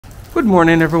Good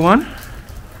morning, everyone.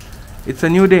 It's a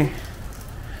new day.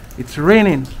 It's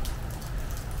raining,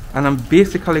 and I'm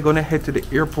basically gonna head to the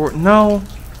airport now.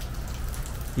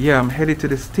 Yeah, I'm headed to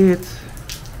the States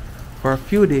for a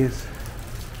few days.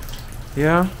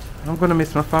 Yeah, I'm gonna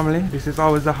miss my family. This is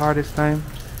always the hardest time,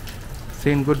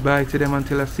 saying goodbye to them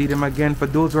until I see them again. For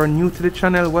those who are new to the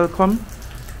channel, welcome.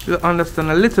 You'll understand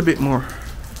a little bit more.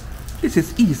 This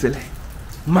is easily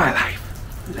my life.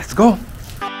 Let's go.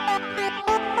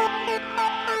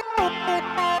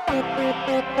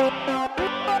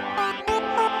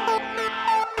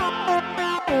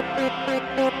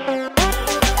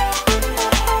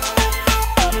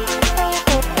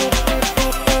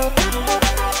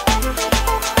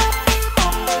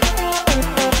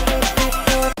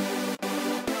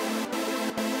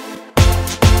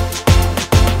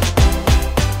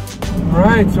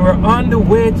 Right, so we're on the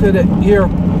way to the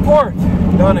airport.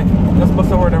 Done it. Just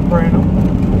bust a word of prayer now.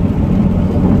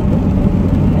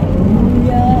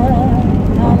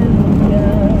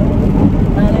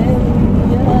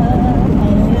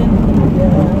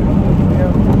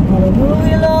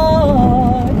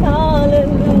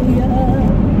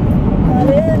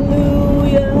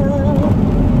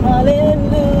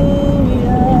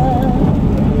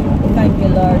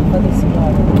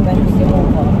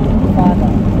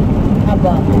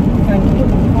 Thank you.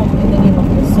 Come in the name of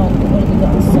your Son, the only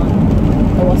begotten Son,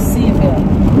 our Savior.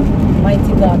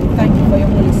 Mighty God, we thank you for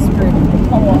your Holy Spirit, the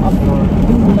power of you,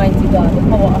 mighty God, the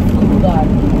power of you, God,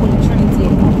 Holy Trinity.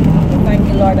 We thank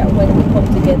you, Lord, that when we come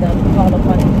together and call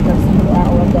upon you, because you are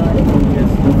our God.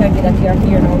 We thank you that you are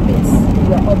here in our midst.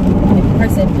 You are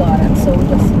omnipresent, God, and so we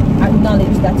just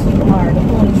acknowledge that you are the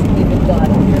only true living God.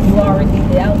 You are indeed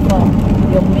the Alpha,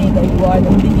 the Omega, you are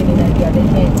the beginning and you are the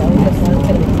end. And we just want to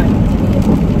tell you thank you today.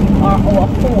 You are our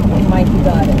hope, Almighty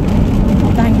God.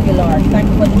 Thank you, Lord. Thank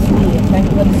you for this day. Thank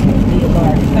you for this new day,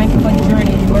 Lord. Thank you for the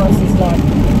journey in mercies, Lord.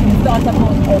 You thought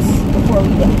about us before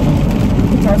we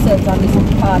put ourselves on this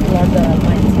path, Lord God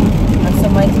Almighty. And so,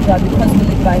 mighty God, because we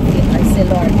live by faith, I say,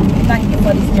 Lord, thank you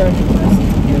for this journey in mercy.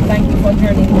 Thank you for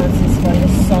journey in mercies for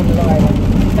your Son, Lord.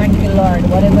 Thank you, Lord.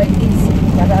 Whatever it is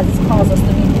that has caused us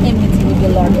to be enmity with you,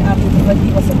 Lord, we ask you to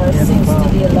forgive us of our sins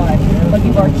today, Lord.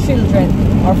 Forgive our children,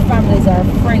 our families, our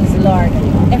friends, Lord.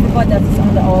 Everybody that is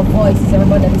under our voices,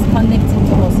 everybody that is connected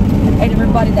to us,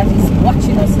 everybody that is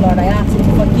watching us, Lord, I ask you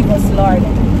to forgive us, Lord.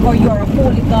 For you are a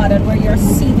holy God, and where you are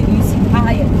seated, you sit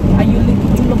high, and you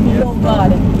look below,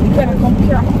 God. We cannot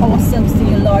compare ourselves to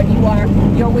you, Lord.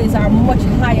 Your ways are much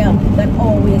higher than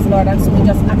our ways, Lord. And so we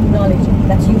just acknowledge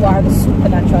that you are the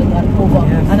supernatural God over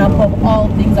and above all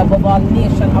things, above all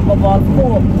nation, above all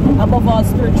hope, above all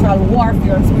spiritual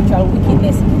warfare and spiritual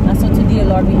wickedness. And so today,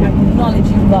 Lord, we acknowledge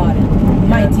you, God.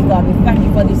 Mighty God, we thank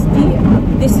you for this day.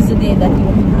 This is a day that you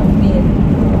have made,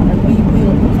 and we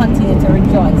will continue to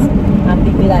rejoice and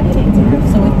be glad in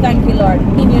it. So we thank you, Lord,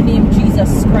 in your name,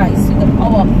 Jesus Christ, in the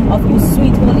power of your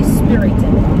sweet Holy Spirit.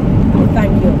 We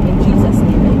thank you in Jesus'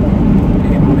 name.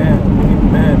 Amen.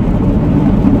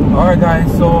 Amen. Alright,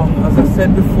 guys, so as I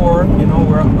said before, you know,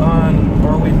 we're on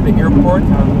our way to the airport.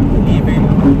 I'm leaving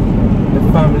the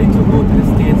family to go to the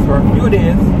States for a few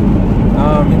days.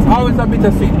 It's always a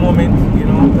bittersweet moment, you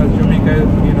know, because Jamaica,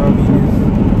 you know, is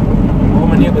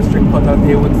home and neighbor strict cut, as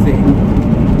they would say.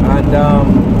 And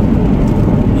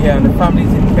yeah, the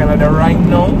family's in Canada right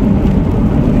now.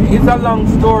 It's a long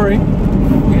story,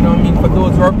 you know what I mean. For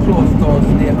those who are close to us,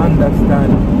 they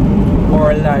understand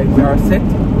our lives are set.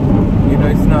 You know,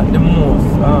 it's not the most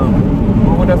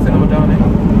what would I say now, down there?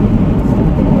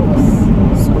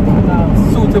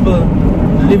 Suitable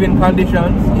living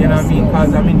conditions, you know what I mean,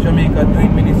 because I'm in Jamaica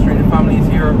doing ministry, the family is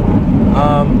here.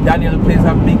 Daniel plays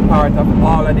a big part of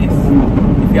all of this.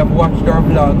 If you have watched our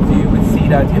vlogs, you will see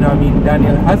that, you know what I mean,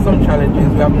 Daniel has some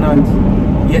challenges. We have not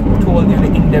yet told you the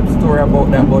in-depth story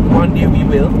about that, but one day we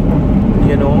will,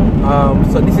 you know.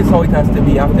 So this is how it has to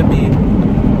be. You have to be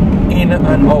in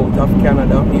and out of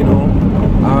Canada, you know,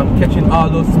 catching all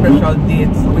those special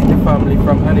dates with the family,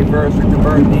 from anniversary to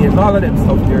birthdays, all of them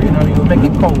stuff there, you know. You make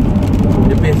it count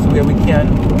the best way we can.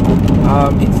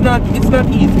 It's not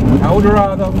easy. I would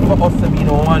rather for us to be in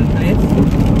one place,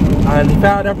 and if I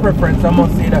had a preference, I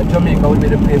must say that Jamaica would be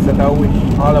the place that I wish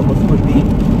all of us could be.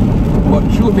 But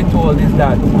truth be told is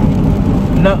that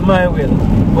not my will,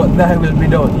 but thy will be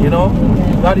done, you know.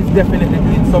 God is definitely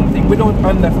doing something. We don't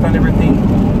understand everything.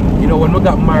 You know, when we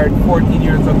got married 14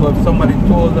 years ago, if somebody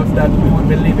told us that we would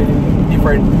be living in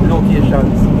different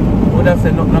locations, we would have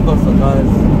said nothing of us,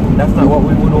 because that's not what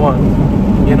we would want.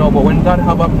 You know, but when God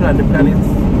have a plan, the plan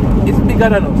is bigger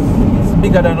than us. It's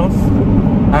bigger than us.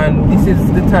 And this is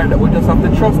the time that we just have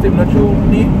to trust him, not true,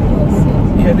 D?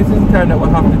 yeah, this is the time that we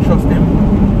have to trust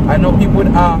him. I know people would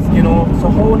ask, you know, so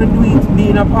how would you do it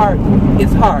being apart?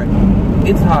 It's hard.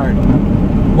 It's hard.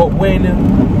 But when,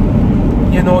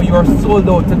 you know, you're sold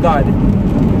out to God,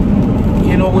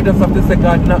 you know, we just have to say,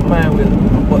 God, not my will,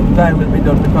 but thy will be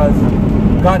done, because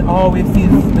God always sees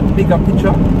the bigger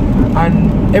picture,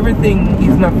 and everything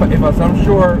is not forever. So I'm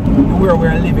sure where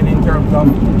we're living in terms of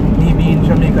me being in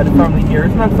Jamaica, the family here,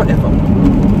 it's not forever,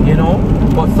 you know.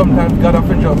 But sometimes God has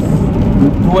to just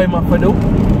do what he has to do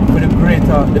for the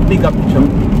greater, the bigger picture.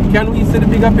 Can we see the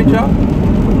bigger picture?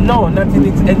 No, not in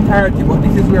its entirety, but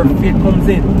this is where faith comes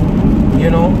in, you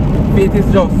know. Faith is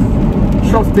just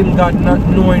trusting God, not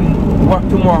knowing what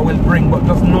tomorrow will bring, but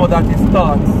just know that his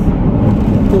thoughts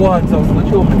towards us,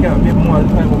 which we can't be more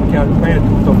time, but we can't try to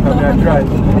do stuff because we are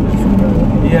driving.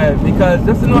 Yeah, because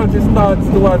just to know that his thoughts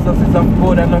towards us is of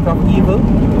good and not of evil,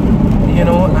 you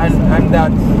know, and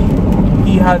that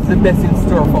he has the best in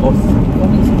store for us,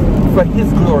 for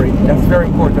his glory. That's very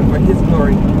important, for his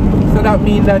glory. So that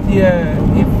means that, yeah,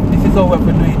 if this is how we have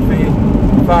to do it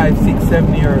for 5, 6,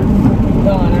 7 years,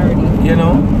 gone already. you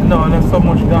know, no, not so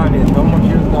much gone yet. How much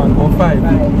years gone? About 5.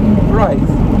 Right.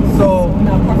 So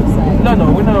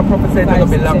no, we're not prophesying it's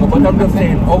gonna be longer, but I'm just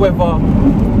saying, however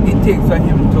it takes for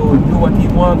him to do what he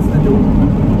wants to do,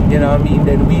 you know what I mean,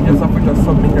 then we just have to just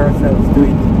submit ourselves to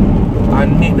it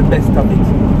and make the best of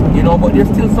it, you know. But there's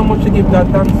still so much to give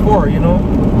God thanks for, you know.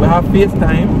 We have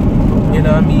FaceTime, you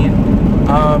know what I mean.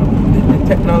 The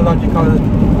technological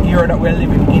era that we're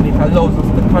living in, it allows us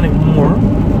to connect more.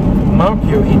 Mark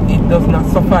you, it does not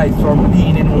suffice from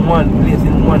being in one place,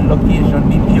 in one location,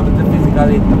 being able to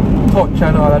physically touch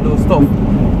and all of those stuff.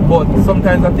 But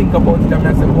sometimes I think about it and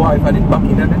I say, boy, if I did back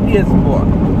in the days, boy,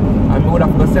 I would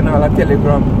have to send all a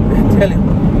telegram. Tell him.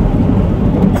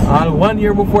 And 1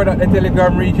 year before that the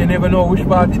telegram reached, you never know which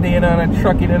part it is and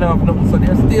tracking and have nothing. So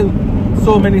there's still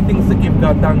so many things to give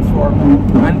God thanks for.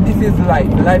 And this is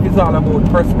life. Life is all about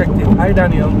perspective. Hi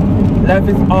Daniel. Life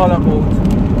is all about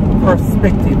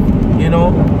perspective, you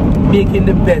know, making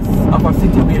the best of a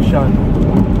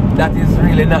situation that is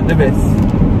really not the best,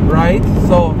 right?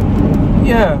 So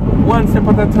yeah, one step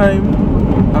at a time,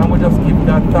 and we just give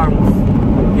God thanks,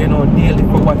 you know, daily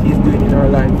for what he's doing in our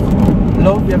lives.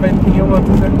 Love, you have anything you want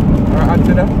to say or add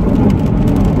to that?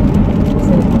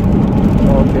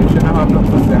 Okay, she don't have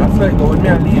nothing to say. I saw it go with me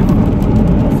and leave.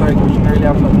 I saw it go, she don't really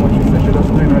have nothing much to say. She just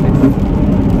doing all this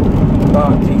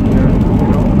bad thing here, you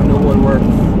know, and the whole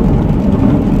works.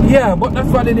 Yeah, but that's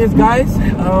what it is, guys.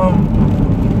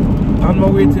 On my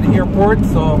way to the airport,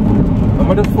 so I'm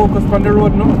gonna just focus on the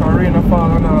road now, because rain and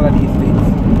fall on all of these things.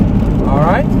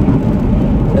 Alright,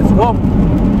 let's go.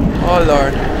 Oh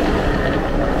Lord.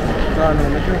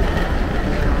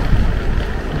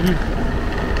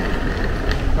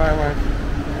 Bye, wife.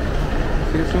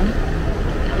 See you soon?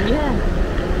 Yeah.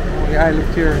 Oh, yeah, I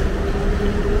lift here.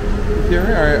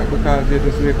 Or because you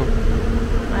just wake up?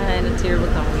 I had a tear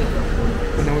become wake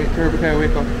up. No, wait, tear because I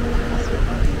wake up.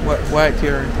 What? White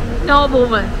tear? No,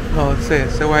 woman. No, say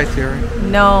white tear.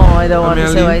 No, I don't want to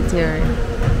say white tear.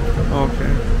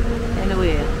 Okay.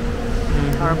 Anyway,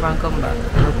 our pan come back.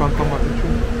 Our pan come back, the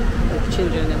truth. The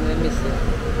children, them will miss it.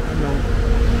 I know.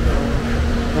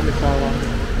 Don't miss all of them.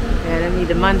 Yeah, they need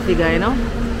the man figure, you know?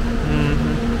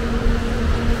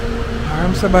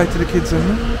 I'm so bye to the kids, you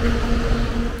know?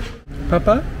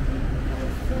 Papa?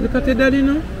 Look at your daddy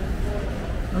now.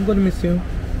 I'm gonna miss you.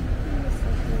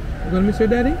 You gonna miss your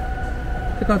daddy?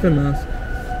 Take off your mask.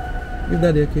 Give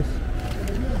daddy a kiss.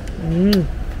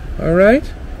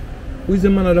 Alright? Who's the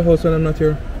man of the house when I'm not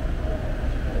here?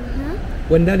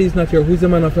 When daddy's not here, who's the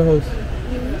man of the house?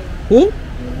 Who?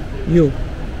 You.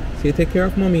 So you take care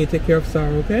of mommy, you take care of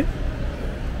Sarah, okay?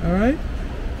 Alright?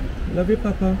 Love you,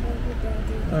 Papa.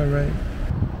 Alright.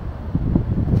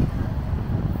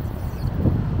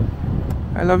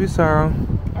 I love you, Sarah.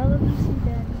 I love you too,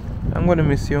 Daddy. I'm gonna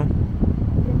miss you.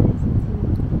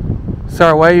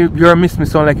 Sarah, why you're miss me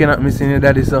sound like you're not missing your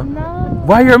daddy, so? No.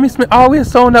 Why you're miss me always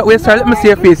sound that way, Sarah? Let me see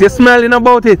your face. You're smiling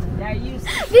about it.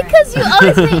 Because you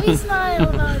always make me smile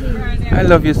about it. I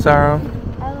love you, Sarah.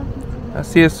 I love you too. I'll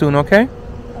see you soon, okay?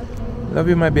 Okay. Love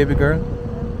you, my baby girl.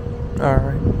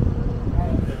 Alright.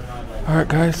 Alright,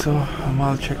 guys, so I'm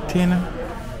all checked in.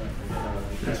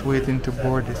 Just waiting to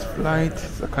board this flight.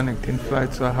 It's a connecting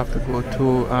flight, so I have to go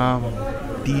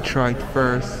to Detroit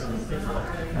first,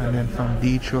 and then from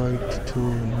Detroit to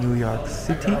New York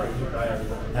City.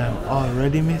 I'm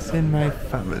already missing my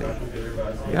family.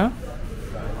 Yeah?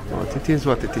 But it is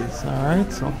what it is.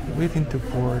 Alright, so waiting to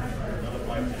board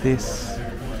this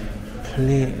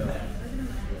plane.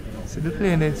 See the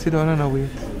plane, then sit down and wait.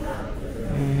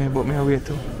 But me I wait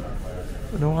too.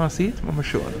 You don't want to see it? I'm going to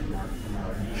show you.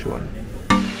 Show you.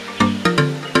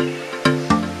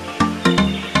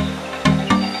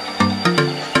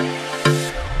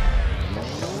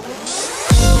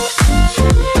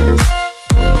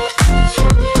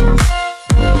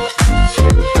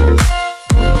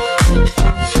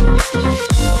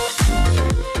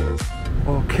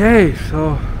 Okay,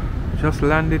 so just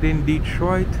landed in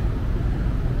Detroit.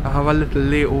 I have a little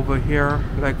layover here,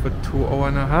 like for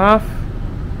 2.5 hours.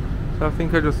 So I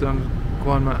think I just gonna go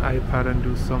on my iPad and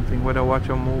do something, whether watch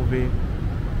a movie,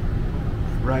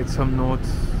 write some notes,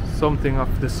 something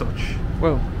of the such.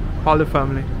 Well, call the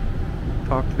family,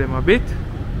 talk to them a bit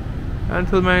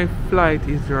until my flight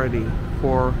is ready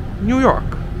for New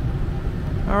York.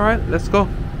 Alright, let's go.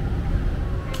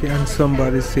 Can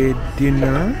somebody say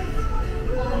dinner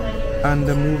and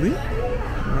the movie?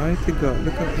 Mighty God,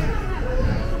 look at that.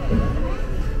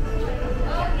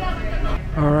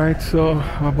 Alright, so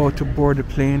I'm about to board the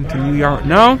plane to New York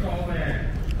now.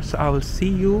 So I will see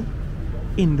you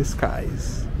in the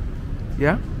skies.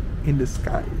 Yeah? In the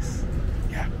skies.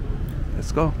 Yeah.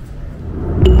 Let's go.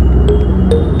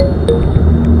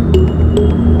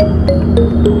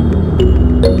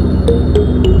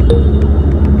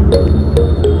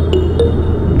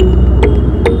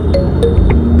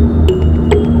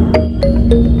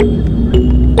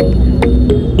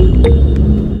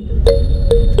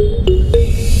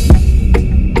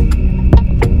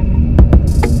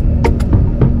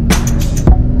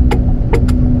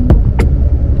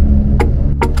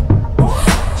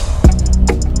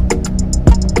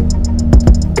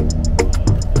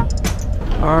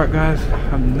 Alright guys,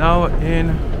 I'm now in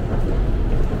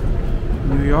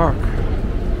New York.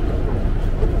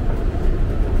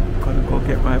 Gonna go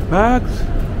get my bags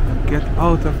and get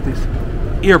out of this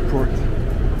airport.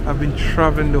 I've been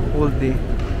traveling the whole day.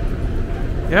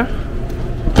 Yeah?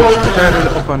 Tired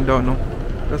up and down now.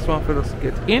 Just want for us to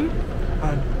get in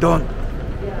and done.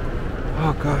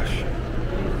 Oh gosh.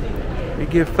 We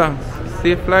give thanks.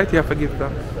 Safe flight, you have to give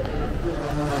thanks.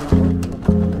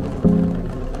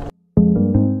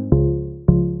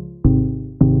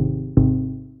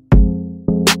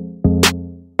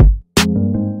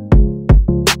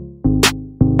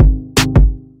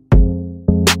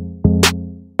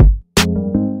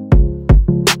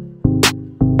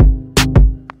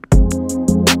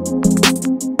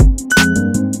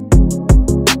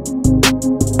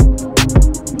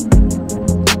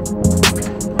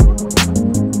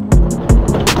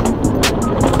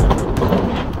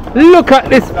 Look at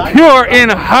this pure in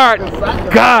heart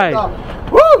guy.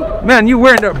 Woo! Man, you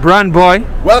wearing that brand, boy.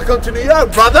 Welcome to New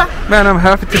York, brother. Man, I'm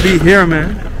happy to be here,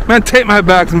 man. Man, take my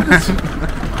bags, man.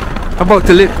 About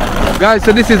to live. Guys,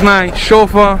 so this is my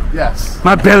chauffeur. Yes.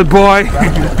 My bellboy.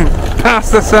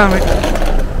 Pastor Sammy.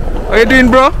 How you doing,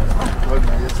 bro? Good,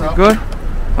 man. Yourself? Good?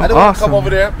 I don't want to come over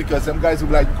there because some guys will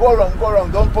be like, go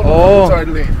around, don't pull oh, the third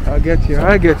lane. I get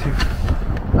you.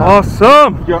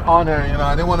 Awesome. Your honor, you know,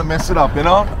 I didn't want to mess it up, you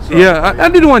know? So, yeah, I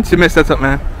didn't want you to mess that up,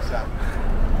 man.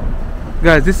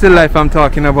 Guys, this is the life I'm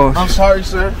talking about. I'm sorry,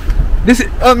 sir. This is.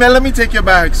 Oh, man, let me take your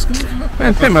bags.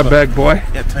 Man, take my bag, boy.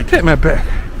 Yeah, take my bag.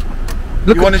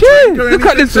 Look you at this. Look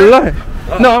at this life.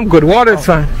 No, I'm good. Water's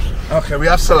fine. Okay, we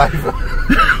have saliva.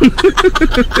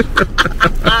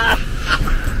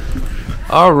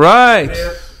 All right.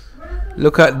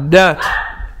 Look at that.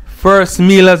 First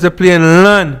meal as the plane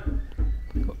land.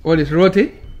 What is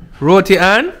roti? Roti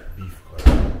and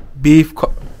beef. Why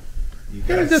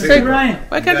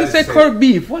can't you say corned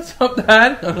beef? What's up,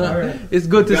 Dad? Right. It's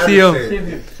good to see you.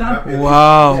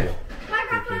 Wow.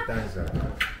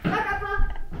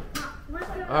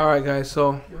 Alright guys,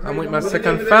 so I'm with my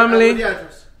second family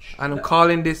and I'm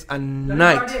calling this a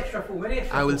night.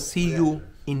 I will see you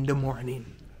in the morning.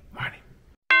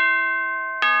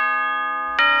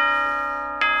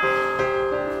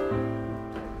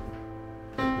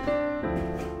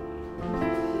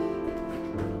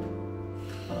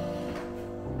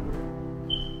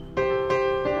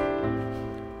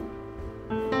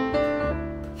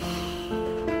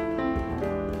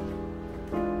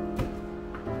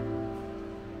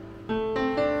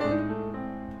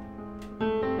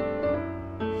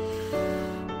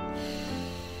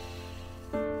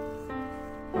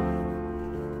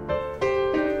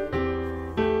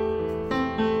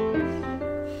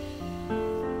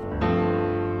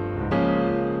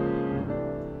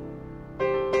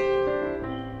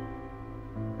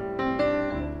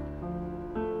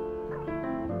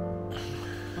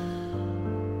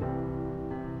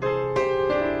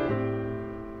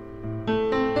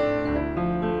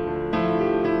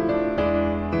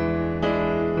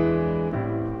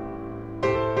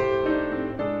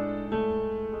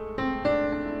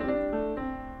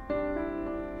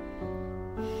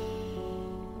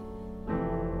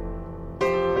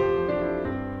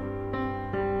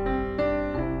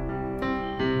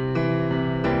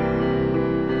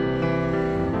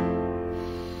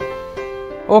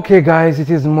 Okay guys, it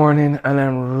is morning and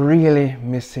I'm really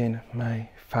missing my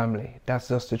family. That's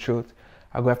just the truth.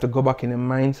 I'm gonna have to go back in the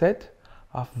mindset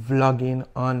of vlogging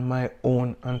on my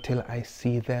own until I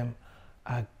see them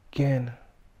again.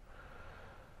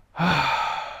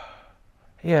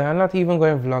 Yeah, I'm not even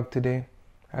going to vlog today.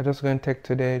 I'm just going to take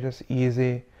today just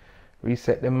easy,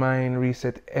 reset the mind,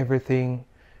 reset everything,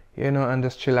 you know, and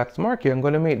just chillax. Marky, I'm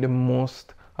going to make the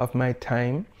most of my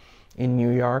time in New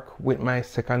York with my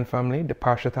second family, the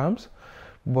Parshatams.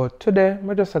 But today,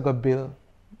 I just got bill.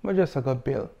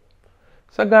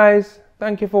 So guys,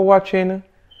 thank you for watching.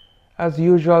 As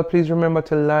usual, please remember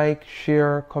to like,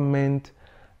 share, comment,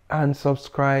 and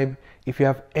subscribe. If you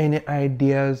have any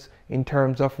ideas in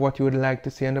terms of what you would like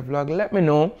to see in the vlog, let me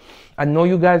know. I know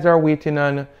you guys are waiting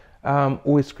on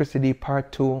Who is Chrissy D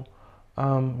Part 2.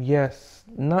 Yes,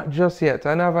 not just yet.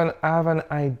 I have an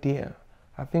idea.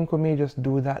 I think we may just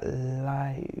do that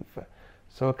live,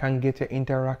 so I can get your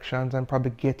interactions and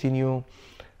probably getting you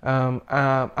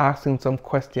asking some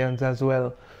questions as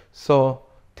well. So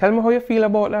tell me how you feel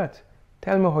about that.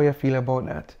 But I'm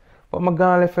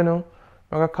gonna let you know.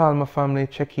 I'm gonna call my family,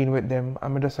 check in with them.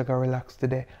 I'm just gonna relax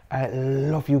today. I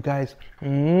love you guys.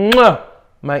 Mwah!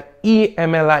 My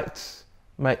EMLites,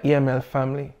 my EML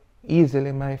family,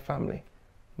 easily my family.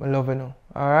 I love you now.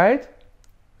 Alright?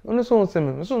 You soon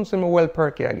see me well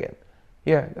perky again.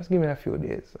 Yeah, just give me a few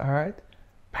days. Alright?